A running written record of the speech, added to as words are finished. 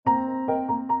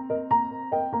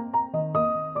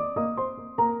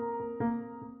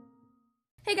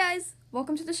guys,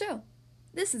 welcome to the show.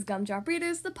 This is Gumdrop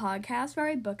Readers, the podcast where I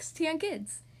read books to young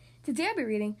kids. Today I'll be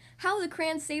reading How the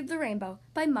Crayon Saved the Rainbow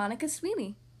by Monica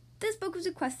Sweeney. This book was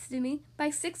requested to me by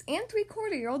 6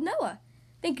 3/4-year-old Noah.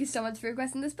 Thank you so much for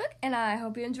requesting this book, and I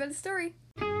hope you enjoy the story.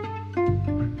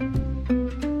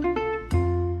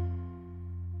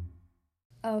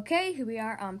 Okay, here we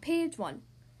are on page 1.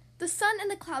 The sun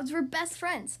and the clouds were best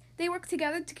friends. They worked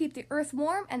together to keep the earth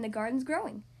warm and the gardens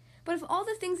growing. But of all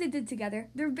the things they did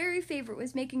together, their very favorite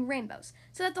was making rainbows,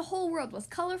 so that the whole world was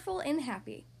colorful and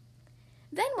happy.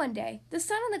 Then one day, the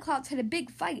sun and the clouds had a big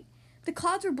fight. The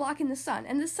clouds were blocking the sun,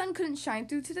 and the sun couldn't shine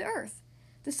through to the earth.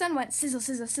 The sun went sizzle,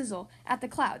 sizzle, sizzle at the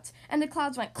clouds, and the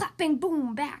clouds went clap, bang,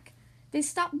 boom, back. They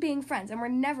stopped being friends and were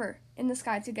never in the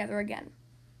sky together again.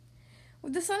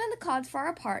 With the sun and the clouds far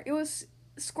apart, it was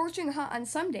scorching hot on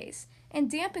some days,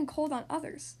 and damp and cold on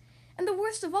others. And the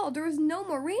worst of all, there was no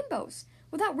more rainbows.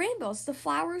 Without rainbows, the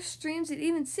flowers, streams, and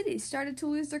even cities started to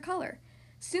lose their color.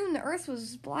 Soon the earth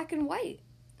was black and white.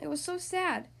 It was so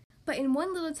sad. But in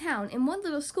one little town, in one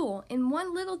little school, in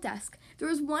one little desk, there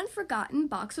was one forgotten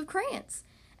box of crayons.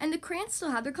 And the crayons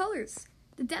still had their colors.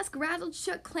 The desk rattled,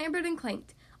 shook, clambered, and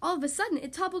clanked. All of a sudden,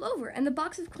 it toppled over, and the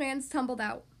box of crayons tumbled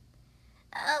out.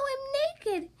 "Oh, I'm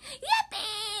naked!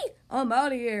 Yippee! I'm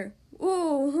out of here!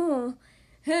 Oh,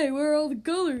 hey, where are all the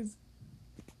colors?"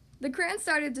 The crayons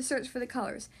started to search for the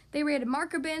colors. They raided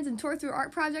marker bins and tore through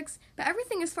art projects, but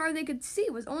everything as far as they could see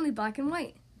was only black and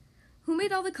white. Who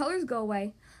made all the colors go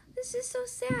away? This is so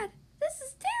sad. This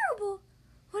is terrible.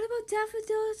 What about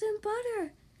daffodils and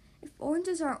butter? If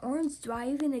oranges aren't orange, do I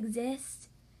even exist?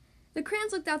 The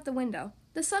crayons looked out the window.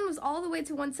 The sun was all the way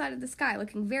to one side of the sky,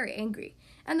 looking very angry,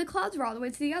 and the clouds were all the way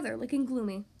to the other, looking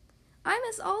gloomy. I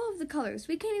miss all of the colors.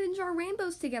 We can't even draw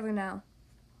rainbows together now.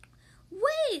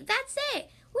 Wait, that's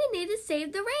it! We need to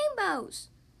save the rainbows!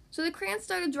 So the crayons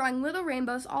started drawing little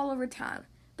rainbows all over town.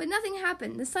 But nothing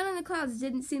happened. The sun and the clouds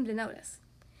didn't seem to notice.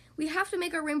 "We have to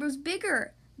make our rainbows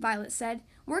bigger," Violet said.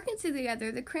 Working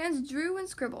together, the crayons drew and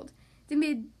scribbled. They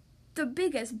made the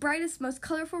biggest, brightest, most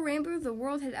colorful rainbow the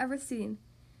world had ever seen.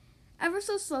 Ever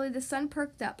so slowly, the sun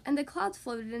perked up, and the clouds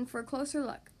floated in for a closer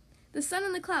look. The sun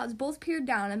and the clouds both peered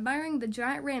down, admiring the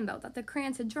giant rainbow that the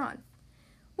crayons had drawn.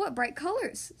 "What bright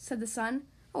colors," said the sun.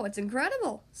 "Oh, it's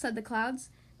incredible," said the clouds.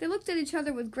 They looked at each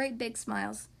other with great big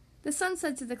smiles. The sun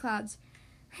said to the clouds,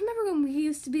 "Remember when we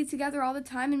used to be together all the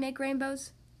time and make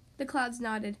rainbows?" The clouds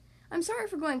nodded. "I'm sorry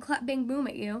for going clap, bang, boom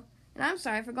at you, and I'm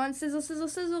sorry for going sizzle, sizzle,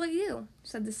 sizzle at you,"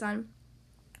 said the sun.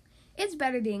 "It's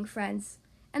better being friends."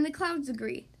 And the clouds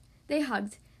agreed. They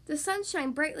hugged. The sun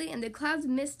shined brightly, and the clouds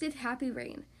misted happy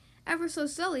rain. Ever so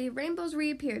slowly, rainbows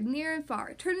reappeared near and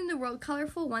far, turning the world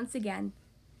colorful once again.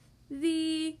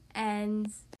 The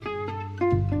end.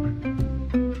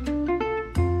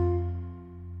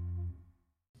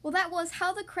 Well, that was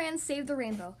How the Crayons Saved the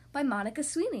Rainbow by Monica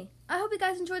Sweeney. I hope you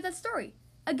guys enjoyed that story.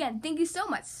 Again, thank you so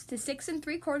much to 6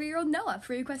 3/4-year-old Noah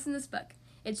for requesting this book.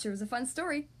 It sure was a fun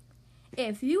story.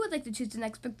 If you would like to choose the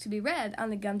next book to be read on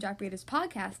the Gumdrop Readers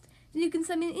podcast, then you can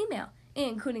send me an email,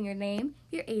 including your name,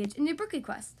 your age, and your book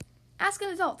request. Ask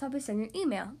an adult to help you send your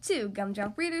email to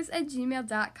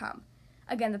gumdropreaders@gmail.com.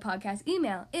 Again, the podcast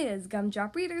email is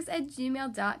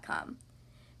gumdropreaders@gmail.com.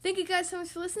 Thank you guys so much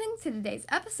for listening to today's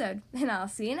episode, and I'll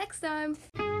see you next time.